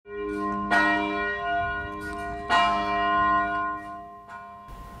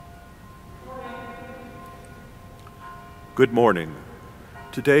Good morning.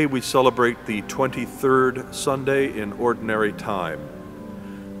 Today we celebrate the 23rd Sunday in Ordinary Time.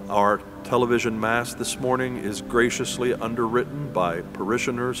 Our television Mass this morning is graciously underwritten by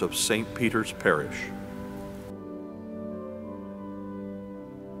parishioners of St. Peter's Parish.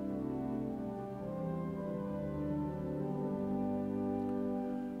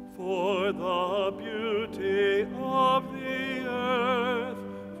 For the beauty of the earth,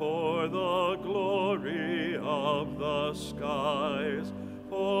 for the glory of the skies,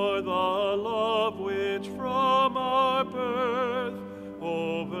 for the love which from our birth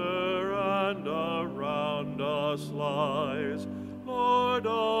over and around us lies, Lord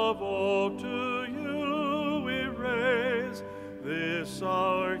of all, to you we raise this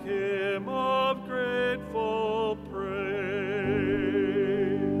our hymn of grateful praise.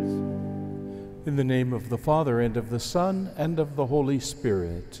 In the name of the Father, and of the Son, and of the Holy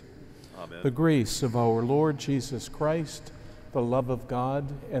Spirit. Amen. The grace of our Lord Jesus Christ, the love of God,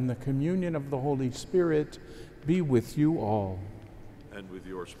 and the communion of the Holy Spirit be with you all. And with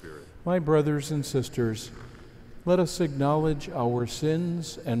your spirit. My brothers and sisters, let us acknowledge our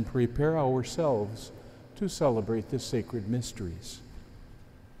sins and prepare ourselves to celebrate the sacred mysteries.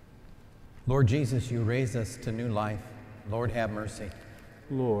 Lord Jesus, you raised us to new life. Lord, have mercy.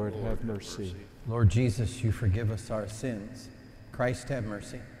 Lord, have mercy. Lord Jesus, you forgive us our sins. Christ, have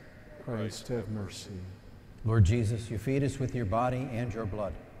mercy. Christ, have mercy. Lord Jesus, you feed us with your body and your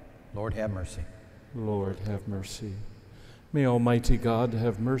blood. Lord, have mercy. Lord, have mercy. May Almighty God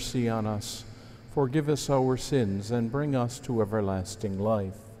have mercy on us, forgive us our sins, and bring us to everlasting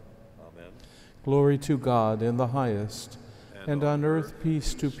life. Amen. Glory to God in the highest, and on earth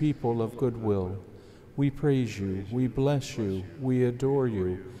peace to people of good will. We praise you, we bless you, we adore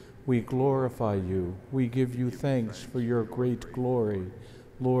you, we glorify you, we give you thanks for your great glory,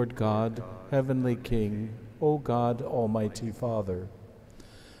 Lord God, heavenly King, O God, Almighty Father.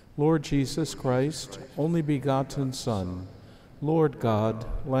 Lord Jesus Christ, only begotten Son, Lord God,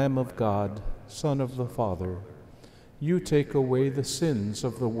 Lamb of God, Son of the Father, you take away the sins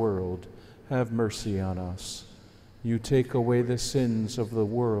of the world, have mercy on us. You take away the sins of the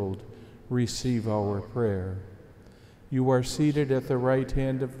world, receive our prayer. You are seated at the right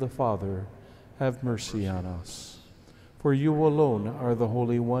hand of the Father, have mercy on us. For you alone are the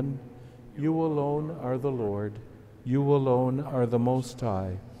Holy One, you alone are the Lord, you alone are the Most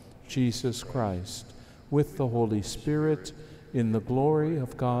High, Jesus Christ, with the Holy Spirit, in the glory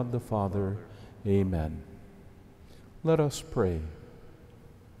of God the Father. Amen. Let us pray.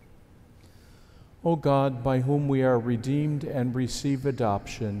 O God, by whom we are redeemed and receive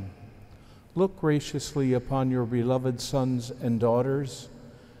adoption, look graciously upon your beloved sons and daughters,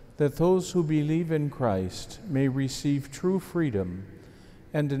 that those who believe in Christ may receive true freedom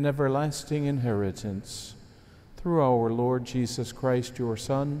and an everlasting inheritance. Through our Lord Jesus Christ, your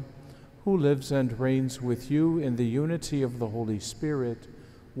Son, who lives and reigns with you in the unity of the Holy Spirit,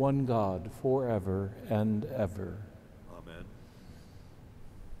 one God, forever and ever. Amen.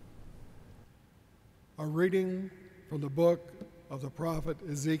 A reading from the book of the prophet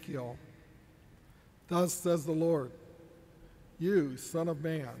Ezekiel. Thus says the Lord, you, son of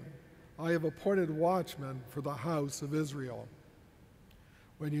man, I have appointed watchmen for the house of Israel.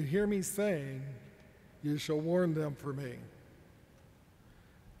 When you hear me saying, you shall warn them for me.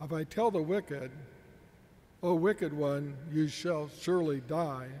 If I tell the wicked, O wicked one, you shall surely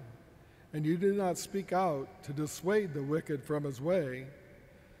die, and you do not speak out to dissuade the wicked from his way,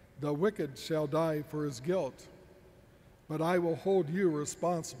 the wicked shall die for his guilt, but I will hold you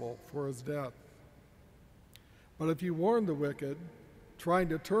responsible for his death. But if you warn the wicked, trying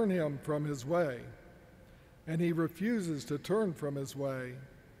to turn him from his way, and he refuses to turn from his way,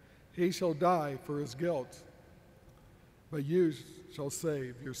 he shall die for his guilt, but you shall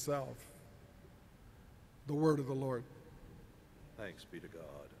save yourself. The word of the Lord. Thanks be to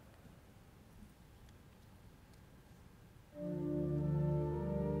God.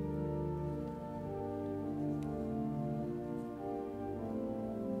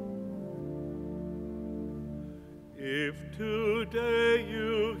 If today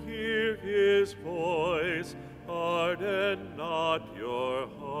you hear his voice, harden not your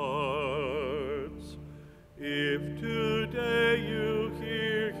hearts. If today you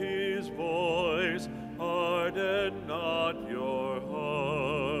hear his voice, harden not your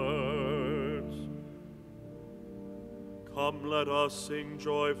hearts. Come, let us sing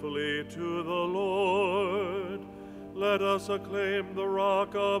joyfully to the Lord. Let us acclaim the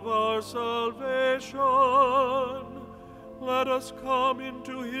rock of our salvation. Let us come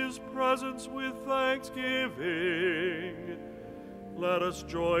into his presence with thanksgiving. Let us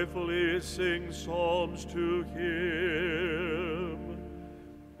joyfully sing psalms to him.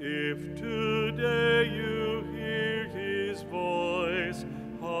 If today you hear his voice,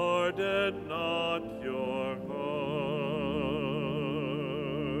 harden not your hearts.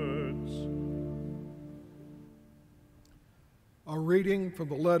 A reading from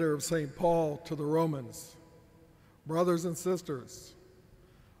the letter of St. Paul to the Romans. Brothers and sisters,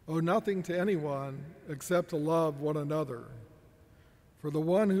 owe nothing to anyone except to love one another. For the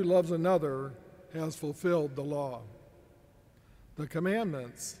one who loves another has fulfilled the law. The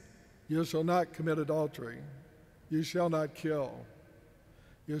commandments: you shall not commit adultery, you shall not kill,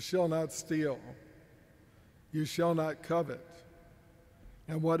 you shall not steal, you shall not covet,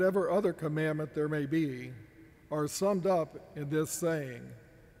 and whatever other commandment there may be, are summed up in this saying,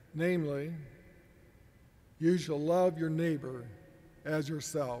 namely, you shall love your neighbor as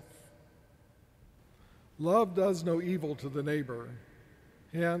yourself. Love does no evil to the neighbor.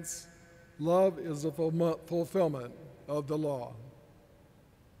 Hence, love is the fulfillment of the law.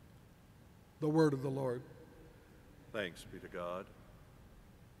 The word of the Lord. Thanks be to God.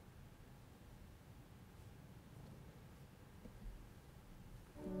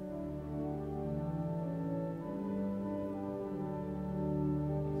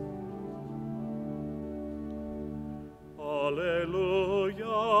 Alleluia,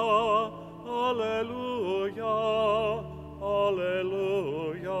 alleluia,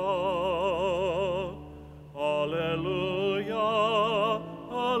 alleluia, alleluia,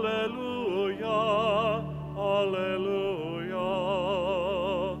 alleluia, alleluia.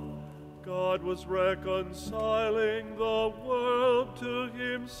 God was reconciling the world to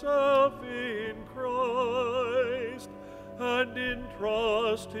himself in Christ, and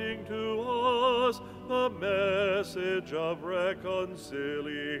entrusting to us the message of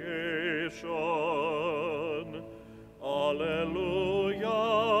reconciliation. Alleluia,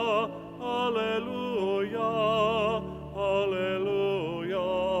 alleluia, alleluia.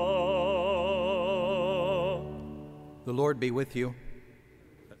 The Lord be with you.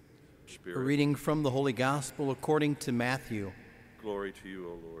 Spirit, A reading from the Holy Gospel according to Matthew. glory to you,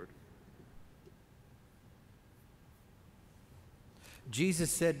 O Lord.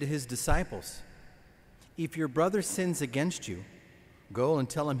 Jesus said to his disciples, "If your brother sins against you, go and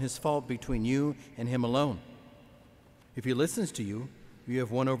tell him his fault between you and him alone. If he listens to you, you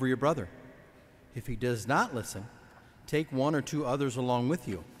have won over your brother. If he does not listen, take one or two others along with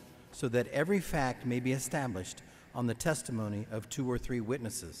you, so that every fact may be established on the testimony of 2 or 3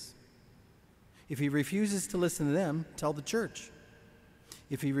 witnesses. If he refuses to listen to them, tell the church.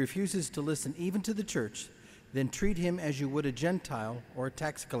 If he refuses to listen even to the church, then treat him as you would a Gentile or a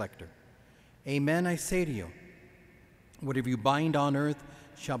tax collector. Amen, I say to you, whatever you bind on earth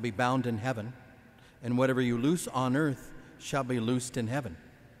shall be bound in heaven, and whatever you loose on earth shall be loosed in heaven.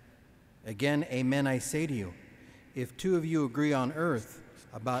 Again, amen, I say to you, if 2 of you agree on earth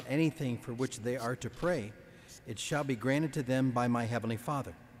about anything for which they are to pray, it shall be granted to them by my heavenly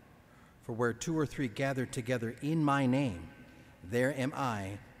Father. For where 2 or 3 gather together in my name, there am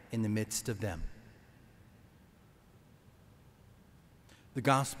I in the midst of them." The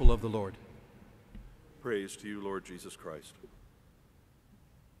Gospel of the Lord. Praise to you, Lord Jesus Christ.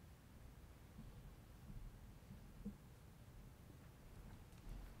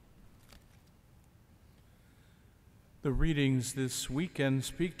 The readings this weekend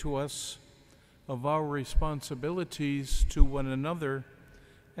speak to us of our responsibilities to one another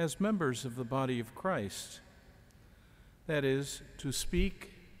as members of the body of Christ. That is, to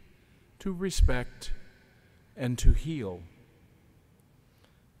speak, to respect, and to heal.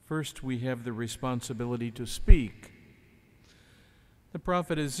 First, we have the responsibility to speak. The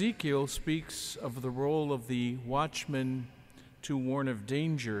prophet Ezekiel speaks of the role of the watchman to warn of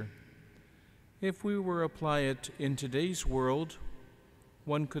danger. If we were to apply it in today's world,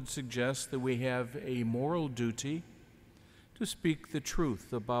 one could suggest that we have a moral duty to speak the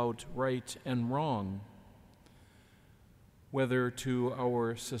truth about right and wrong, whether to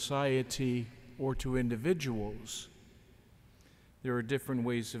our society or to individuals. There are different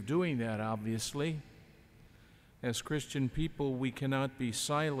ways of doing that, obviously. As Christian people, we cannot be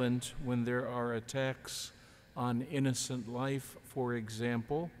silent when there are attacks on innocent life, for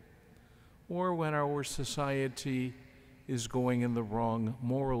example, or when our society is going in the wrong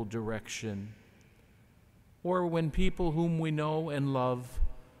moral direction, or when people whom we know and love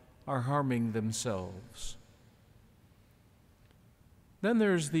are harming themselves. Then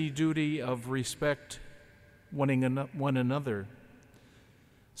there's the duty of respect one another.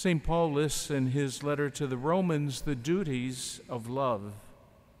 St. Paul lists in his letter to the Romans the duties of love.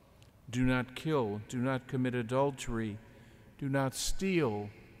 Do not kill, do not commit adultery, Do not steal.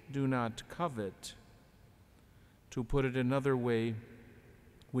 Do not covet. To put it another way,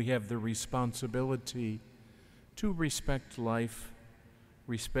 we have the responsibility to respect life,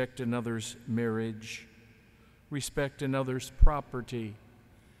 respect another's marriage, respect another's property,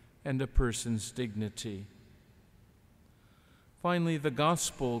 and a person's dignity. Finally, the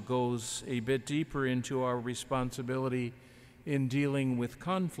gospel goes a bit deeper into our responsibility in dealing with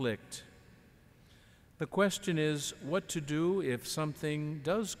conflict. The question is what to do if something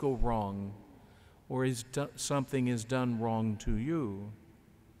does go wrong or something is done wrong to you.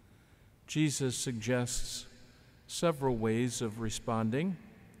 Jesus suggests several ways of responding.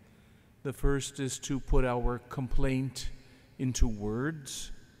 The first is to put our complaint into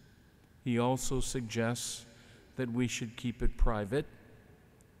words. He also suggests that we should keep it private.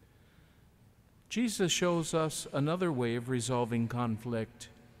 Jesus shows us another way of resolving conflict,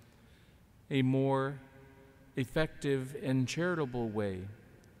 a more effective and charitable way,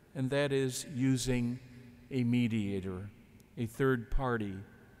 and that is using a mediator, a third party,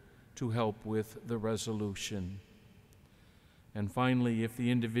 to help with the resolution. And finally, if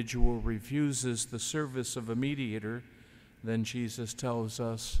the individual refuses the service of a mediator, then Jesus tells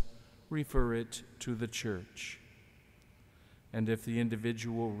us, refer it to the church. And if the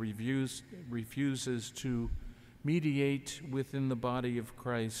individual refuses to mediate within the body of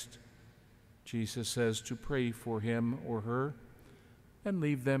Christ, Jesus says to pray for him or her and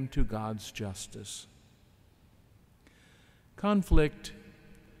leave them to God's justice. Conflict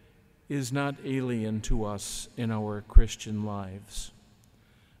is not alien to us in our Christian lives.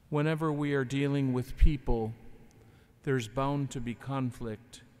 Whenever we are dealing with people, there's bound to be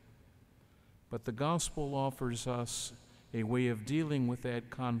conflict. But the gospel offers us a way of dealing with that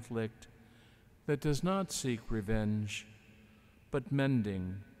conflict that does not seek revenge, but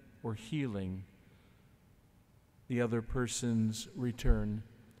mending or healing the other person's return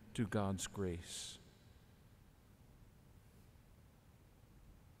to God's grace.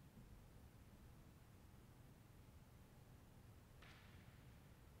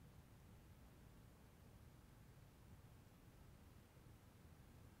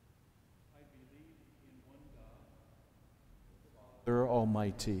 Father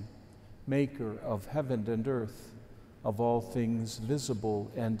Almighty, maker of heaven and earth, of all things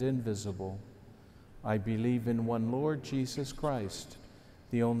visible and invisible. I believe in one Lord Jesus Christ,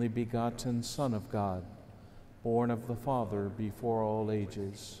 the only begotten Son of God, born of the Father before all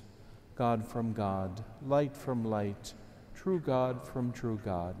ages, God from God, light from light, true God from true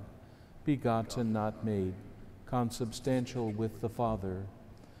God, begotten, not made, consubstantial with the Father.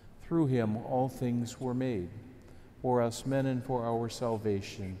 Through him all things were made. For us men and for our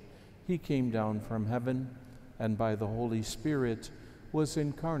salvation, he came down from heaven, and by the Holy Spirit was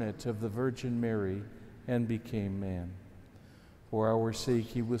incarnate of the Virgin Mary and became man. For our sake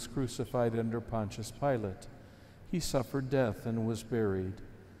he was crucified under Pontius Pilate. He suffered death and was buried,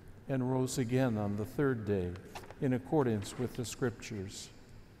 and rose again on the third day, in accordance with the Scriptures.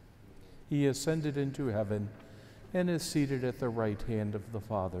 He ascended into heaven and is seated at the right hand of the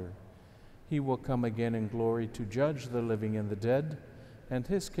Father. He will come again in glory to judge the living and the dead, and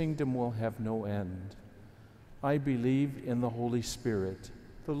his kingdom will have no end. I believe in the Holy Spirit,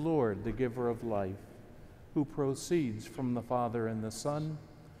 the Lord, the giver of life, who proceeds from the Father and the Son,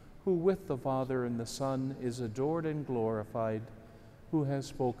 who with the Father and the Son is adored and glorified, who has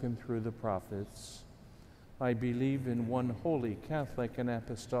spoken through the prophets. I believe in one holy, Catholic, and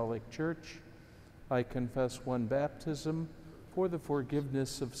Apostolic Church. I confess one baptism for the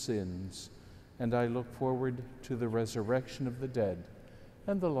forgiveness of sins, and I look forward to the resurrection of the dead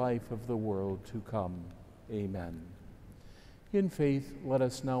and the life of the world to come. Amen. In faith, let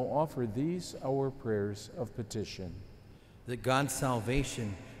us now offer these our prayers of petition. That God's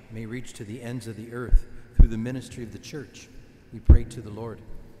salvation may reach to the ends of the earth through the ministry of the Church, we pray to the Lord.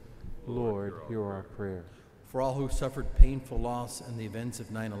 Lord, hear our prayer. For all who suffered painful loss in the events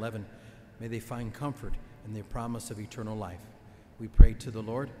of 9/11, may they find comfort in the promise of eternal life. We pray to the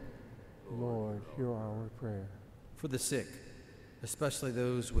Lord. Lord, hear our prayer. For the sick, especially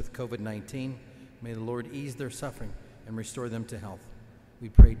those with COVID-19, may the Lord ease their suffering and restore them to health. We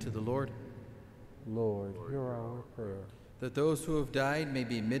pray to the Lord. Lord, hear our prayer. That those who have died may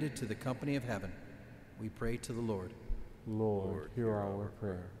be admitted to the company of heaven. We pray to the Lord. Lord, hear our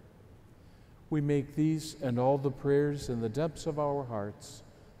prayer. We make these and all the prayers in the depths of our hearts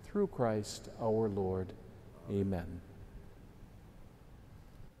through Christ our Lord. Amen.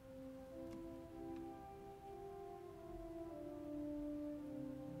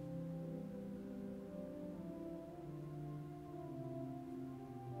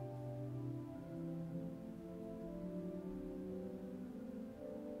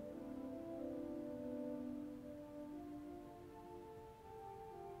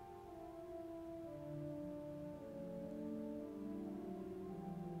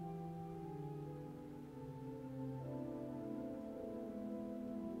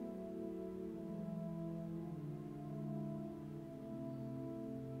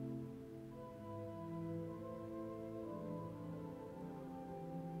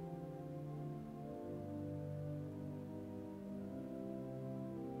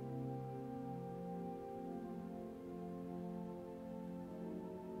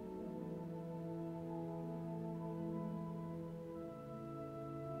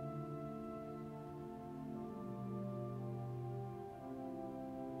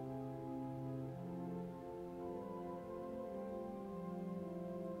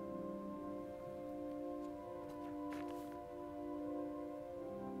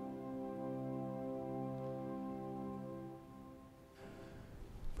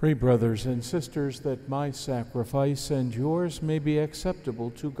 Pray, brothers and sisters, that my sacrifice and yours may be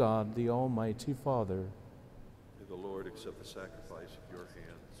acceptable to God, the Almighty Father. May the Lord accept the sacrifice of your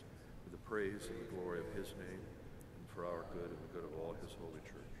hands for the praise and the glory of his name, and for our good and the good of all his holy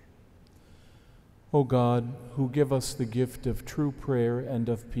church. O God, who give us the gift of true prayer and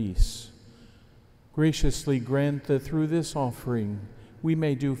of peace, graciously grant that through this offering we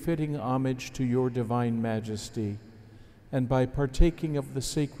may do fitting homage to your divine majesty, and by partaking of the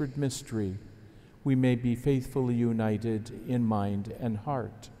sacred mystery, we may be faithfully united in mind and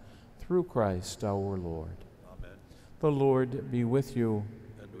heart, through Christ our Lord. Amen. The Lord be with you.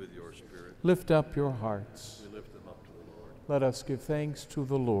 And with your spirit. Lift up your hearts. We lift them up to the Lord. Let us give thanks to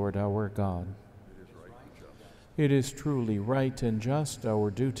the Lord our God. It is right and just. It is truly right and just, our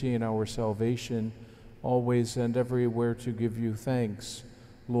duty and our salvation, always and everywhere to give you thanks,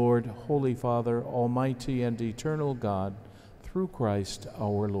 Lord, Holy Father, Almighty and eternal God, through Christ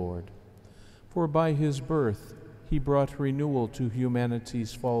our Lord. For by his birth he brought renewal to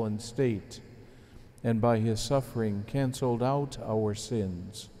humanity's fallen state, and by his suffering canceled out our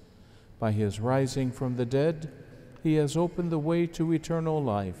sins. By his rising from the dead, he has opened the way to eternal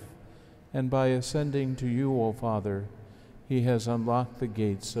life, and by ascending to you, O Father, he has unlocked the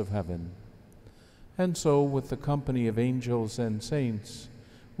gates of heaven. And so, with the company of angels and saints,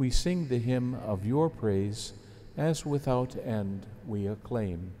 we sing the hymn of your praise, as without end we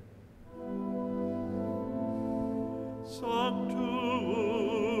acclaim. Sanctus,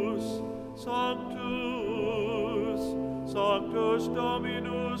 Sanctus, Sanctus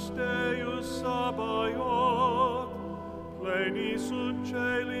Dominus Deus Sabaoth, pleni sunt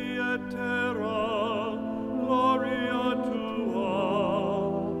caeli et terra, gloria tua,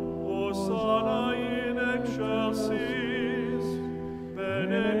 Hosanna in excelsis,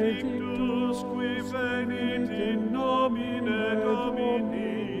 benedictus qui venit in nomine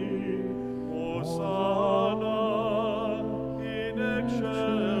Domini, Hosanna in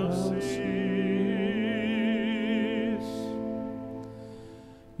excelsis.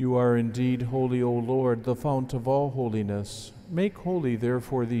 You are indeed holy, O Lord, the fount of all holiness. Make holy,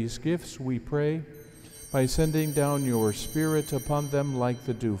 therefore, these gifts, we pray, by sending down your Spirit upon them like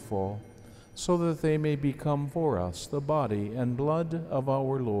the dewfall, so that they may become for us the body and blood of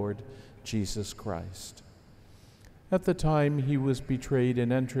our Lord Jesus Christ. At the time he was betrayed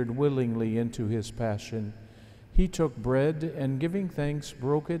and entered willingly into his passion, he took bread and, giving thanks,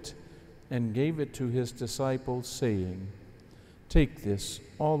 broke it and gave it to his disciples, saying, "Take this,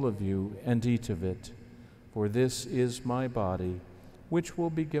 all of you, and eat of it, for this is my body, which will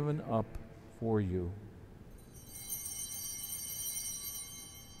be given up for you."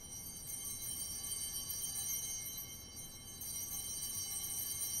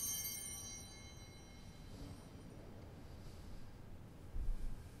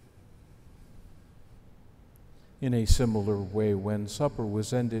 In a similar way, when supper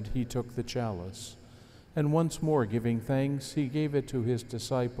was ended, he took the chalice, and once more giving thanks, he gave it to his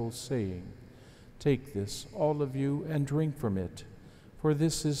disciples, saying, "Take this, all of you, and drink from it, for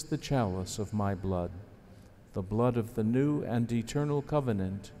this is the chalice of my blood, the blood of the new and eternal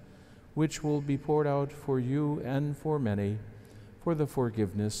covenant, which will be poured out for you and for many for the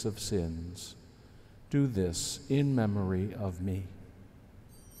forgiveness of sins. Do this in memory of me."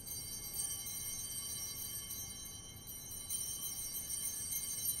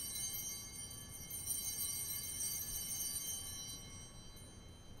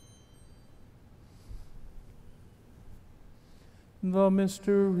 The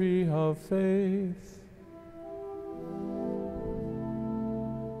mystery of faith.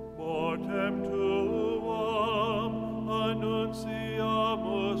 Mortem tuam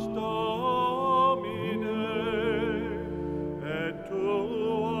annunciamus Domine, et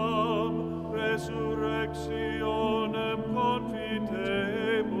tuam resurrectionem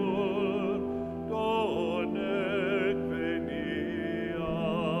confitemur, donec venias.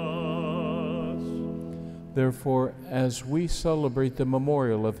 Therefore, as we celebrate the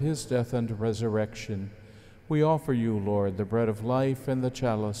memorial of his death and resurrection, we offer you, Lord, the bread of life and the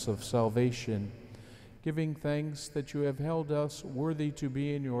chalice of salvation, giving thanks that you have held us worthy to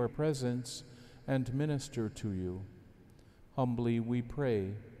be in your presence and minister to you. Humbly we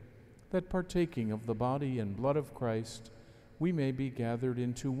pray that, partaking of the body and blood of Christ, we may be gathered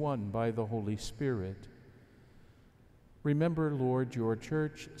into one by the Holy Spirit. Remember, Lord, your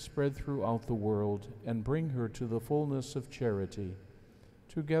church spread throughout the world, and bring her to the fullness of charity,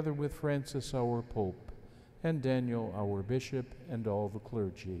 together with Francis our Pope, and Daniel our Bishop, and all the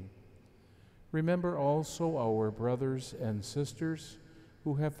clergy. Remember also our brothers and sisters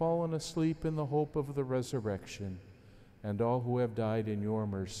who have fallen asleep in the hope of the resurrection, and all who have died in your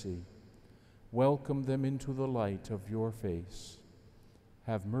mercy. Welcome them into the light of your face.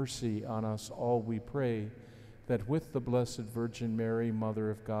 Have mercy on us all, we pray, that with the Blessed Virgin Mary, Mother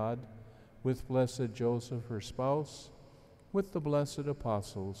of God, with blessed Joseph, her spouse, with the blessed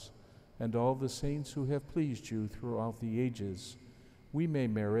apostles, and all the saints who have pleased you throughout the ages, we may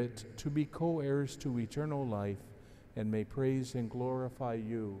merit to be co-heirs to eternal life and may praise and glorify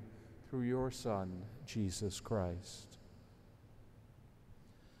you through your Son, Jesus Christ.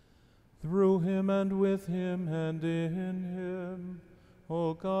 Through him and with him and in him,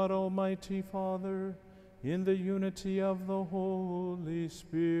 O God, Almighty Father, in the unity of the Holy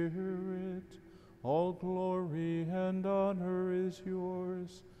Spirit, all glory and honor is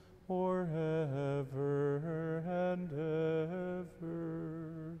yours forever and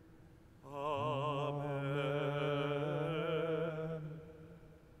ever. Amen.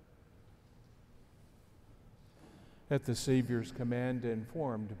 At the Savior's command,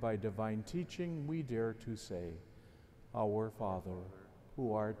 informed by divine teaching, we dare to say, Our Father,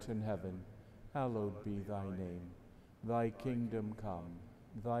 who art in heaven, hallowed be thy name. Thy kingdom come,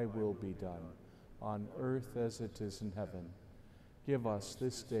 thy will be done, on earth as it is in heaven. Give us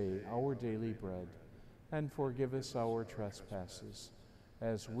this day our daily bread, and forgive us our trespasses,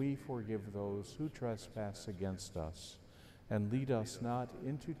 as we forgive those who trespass against us. And lead us not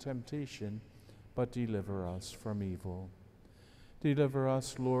into temptation, but deliver us from evil. Deliver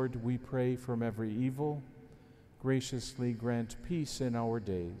us, Lord, we pray, from every evil. Graciously grant peace in our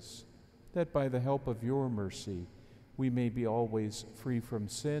days, that by the help of your mercy we may be always free from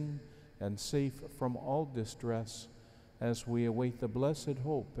sin and safe from all distress, as we await the blessed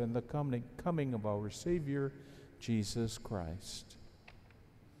hope and the coming of our Savior, Jesus Christ.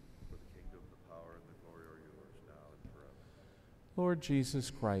 For the kingdom, the power, and the glory are yours, now and forever. Lord Jesus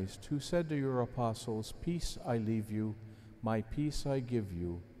Christ, who said to your apostles, Peace I leave you, my peace I give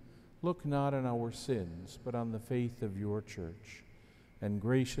you, look not on our sins, but on the faith of your church, and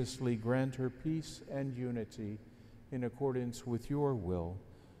graciously grant her peace and unity in accordance with your will,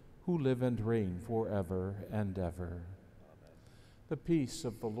 who live and reign forever and ever. Amen. The peace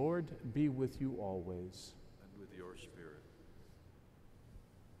of the Lord be with you always. And with your spirit.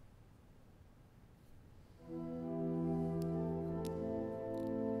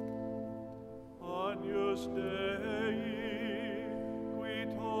 Agnus Dei, qui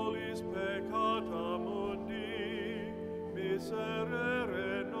tollis peccata mundi,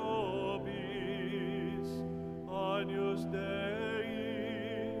 miserere nobis. Agnus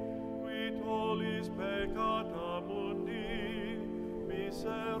Dei, qui tollis peccata mundi,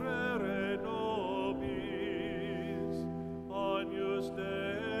 miserere nobis. Agnus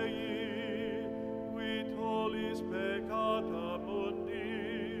Dei, qui tollis peccata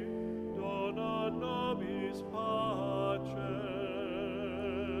mundi, dona nobis pacem.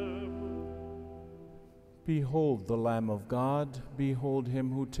 Behold the Lamb of God, behold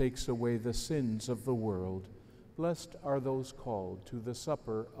him who takes away the sins of the world. Blessed are those called to the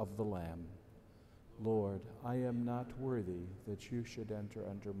supper of the Lamb. Lord, I am not worthy that you should enter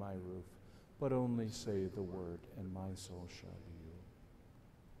under my roof, but only say the word, and my soul shall be healed.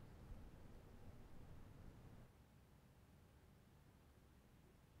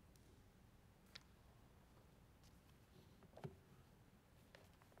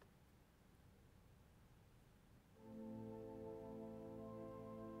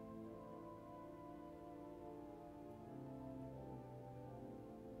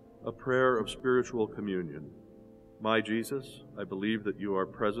 A prayer of spiritual communion. My Jesus, I believe that you are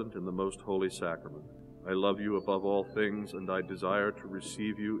present in the most holy sacrament. I love you above all things, and I desire to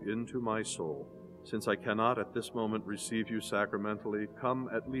receive you into my soul. Since I cannot at this moment receive you sacramentally, come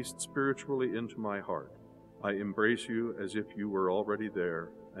at least spiritually into my heart. I embrace you as if you were already there,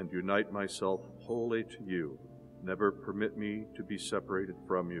 and unite myself wholly to you. Never permit me to be separated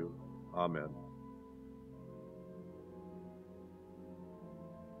from you. Amen.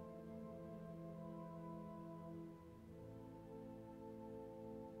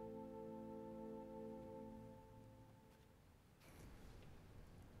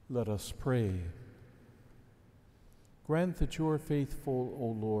 Let us pray. Grant that your faithful, O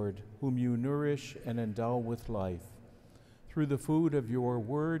Lord, whom you nourish and endow with life, through the food of your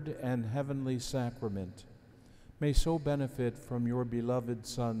word and heavenly sacrament, may so benefit from your beloved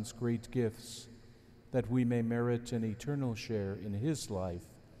Son's great gifts, that we may merit an eternal share in his life,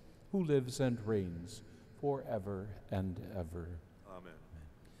 who lives and reigns forever and ever. Amen.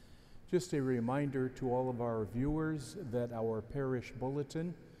 Just a reminder to all of our viewers that our parish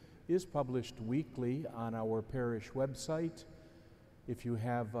bulletin is published weekly on our parish website. If you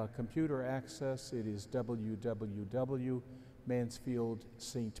have computer access, it is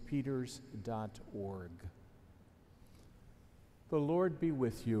www.mansfieldstpeters.org. The Lord be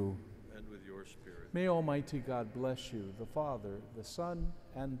with you. And with your spirit. May Almighty God bless you, the Father, the Son,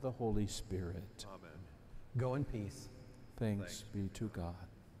 and the Holy Spirit. Amen. Go in peace. Thanks be to God.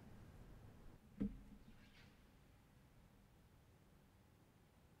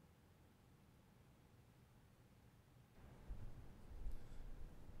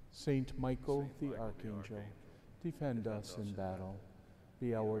 Saint Michael the Archangel, defend us in battle.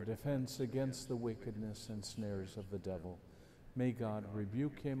 Be our defense against the wickedness and snares of the devil. May God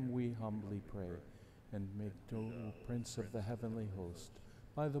rebuke him, we humbly pray, and make no Prince of the heavenly host,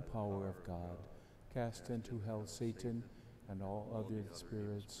 by the power of God, cast into hell Satan and all other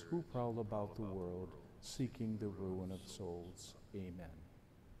spirits who prowl about the world, seeking the ruin of souls. Amen.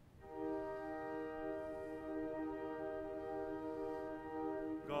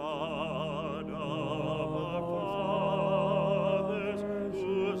 God of our fathers,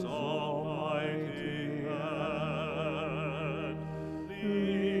 whose almighty hand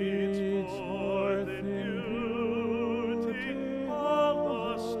leads forth in beauty all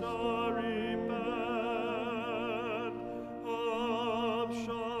the starry band of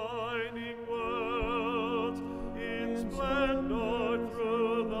shining worlds in splendor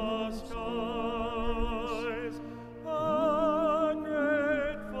through the skies.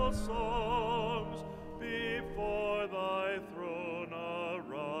 Songs before thy throne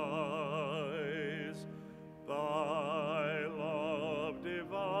arise. Thy love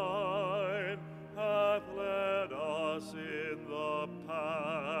divine hath led us in the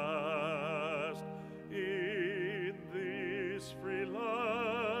past. In this free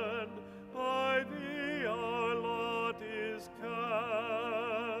land by thee our lot is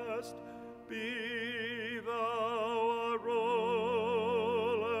cast. Be thou a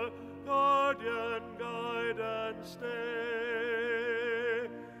ruler, guardian, guide, and stay.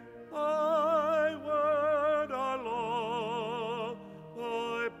 Thy word our law,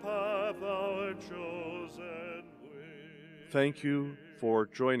 thy path our chosen way. Thank you for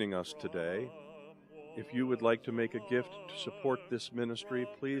joining us today. If you would like to make a gift to support this ministry,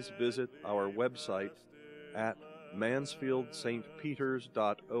 please visit our website at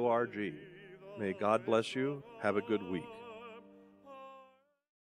mansfieldstpeters.org. May God bless you. Have a good week.